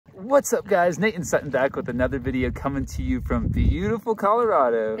What's up guys, Nate and Sutton back with another video coming to you from beautiful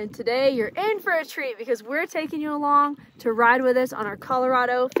Colorado. And today you're in for a treat because we're taking you along to ride with us on our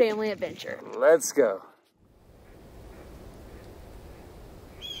Colorado family adventure. Let's go.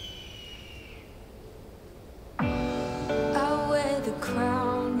 I wear the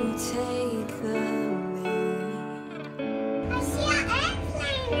crown, you take the lead. I see an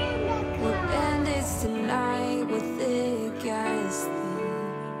airplane in the We're car. bandits tonight with thick as thieves.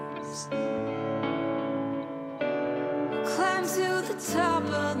 Climb to the top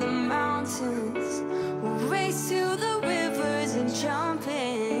of the mountains. We'll race to the rivers and jump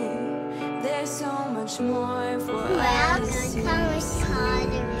in. There's so much more for Welcome us to to Colorado.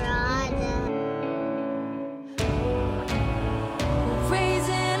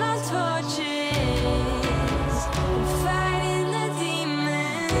 raising our torches, fighting the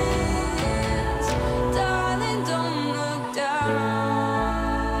demons. Darling, don't look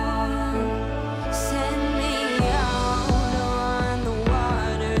down. Send me out on the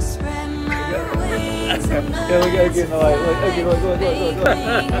water, spread my wings. Here we go, get in the light. Look.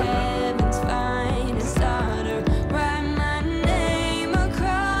 Heaven's finest daughter, write my name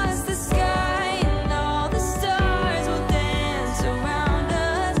across the sky, and all the stars will dance around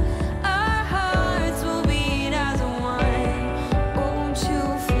us. Our hearts will beat as one. Won't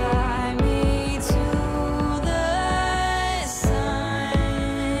you fly me to the sun?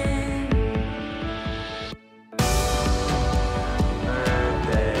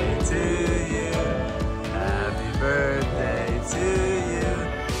 Birthday to you. Happy birthday to you.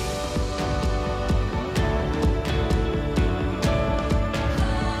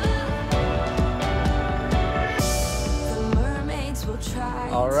 The mermaids will try.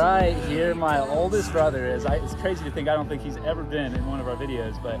 All right, here my oldest brother is. It's crazy to think I don't think he's ever been in one of our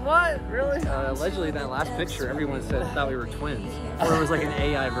videos, but What? Really? Allegedly, in that last picture, everyone thought we were twins, or it was like an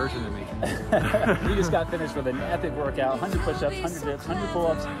AI version of me. we just got finished with an epic workout, 100 push-ups, 100 dips, 100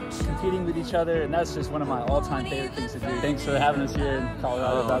 pull-ups, competing with each other, and that's just one of my all-time favorite things to do. Thanks for having us here in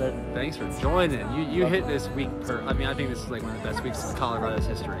Colorado, brother. Thanks for joining. You hit this week. I mean, I think this is like one of the best weeks in Colorado's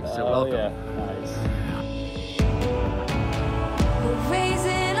history. So welcome. Yeah, nice. We're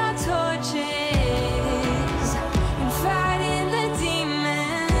raising our torches and fighting the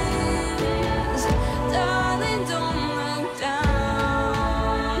demons. Darling, don't look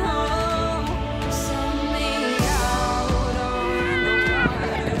down. Oh, send me out on the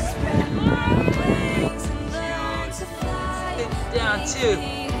water, spread my wings and learn to fly. Down 2,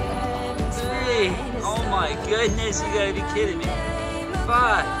 3. Oh my goodness, you gotta be kidding me.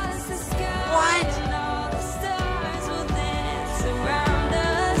 5. What?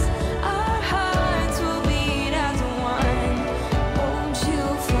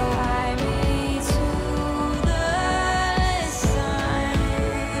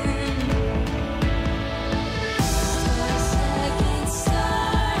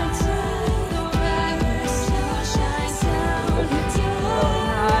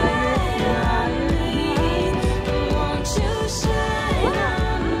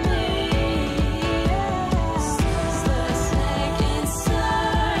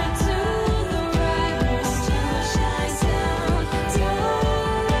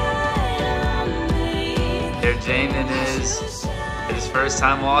 There Jamin is, his first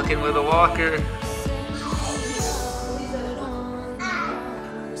time walking with a walker.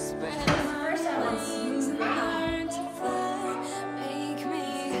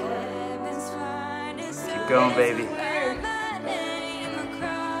 Keep going, baby.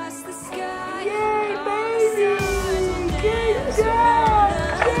 Yay, baby! Good job!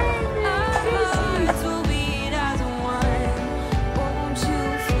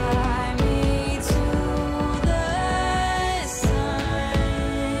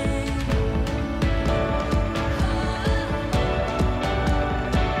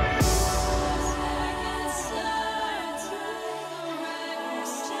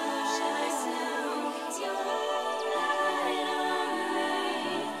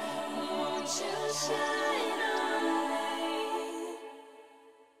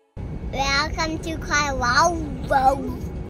 Welcome to Colorado.